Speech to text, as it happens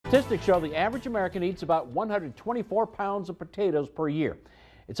Statistics show the average American eats about 124 pounds of potatoes per year.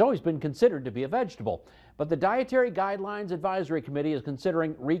 It's always been considered to be a vegetable, but the Dietary Guidelines Advisory Committee is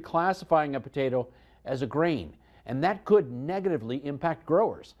considering reclassifying a potato as a grain, and that could negatively impact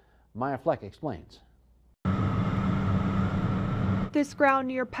growers. Maya Fleck explains. This ground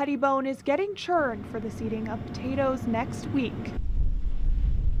near Pettibone is getting churned for the seeding of potatoes next week.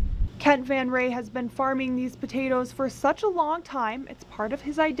 Kent Van Ray has been farming these potatoes for such a long time, it's part of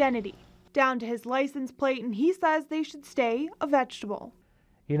his identity. Down to his license plate, and he says they should stay a vegetable.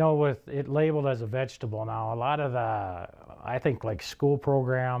 You know, with it labeled as a vegetable now, a lot of the, I think like school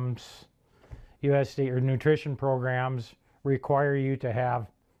programs, USD or nutrition programs require you to have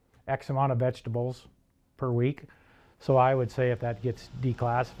X amount of vegetables per week. So I would say if that gets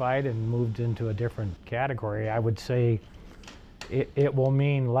declassified and moved into a different category, I would say it will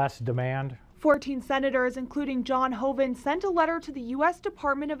mean less demand. 14 senators, including John Hoeven, sent a letter to the U.S.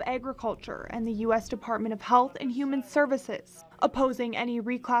 Department of Agriculture and the U.S. Department of Health and Human Services, opposing any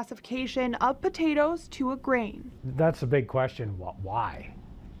reclassification of potatoes to a grain. That's a big question. Why?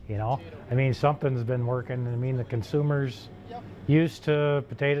 You know, I mean, something's been working. I mean, the consumers used to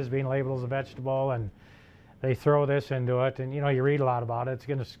potatoes being labeled as a vegetable, and they throw this into it, and you know, you read a lot about it.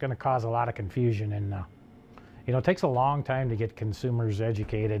 It's going to cause a lot of confusion, and you know, it takes a long time to get consumers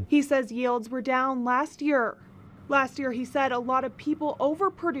educated. He says yields were down last year. Last year, he said a lot of people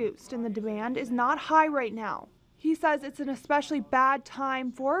overproduced and the demand is not high right now. He says it's an especially bad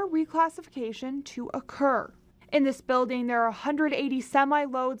time for reclassification to occur. In this building, there are 180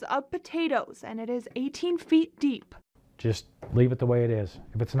 semi-loads of potatoes and it is 18 feet deep. Just leave it the way it is.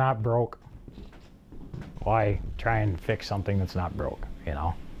 If it's not broke, why try and fix something that's not broke, you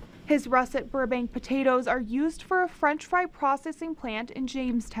know? His russet Burbank potatoes are used for a French fry processing plant in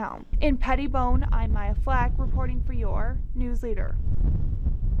Jamestown. In Pettibone, I'm Maya Fleck reporting for your News Leader.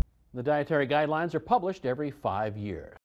 The dietary guidelines are published every 5 years.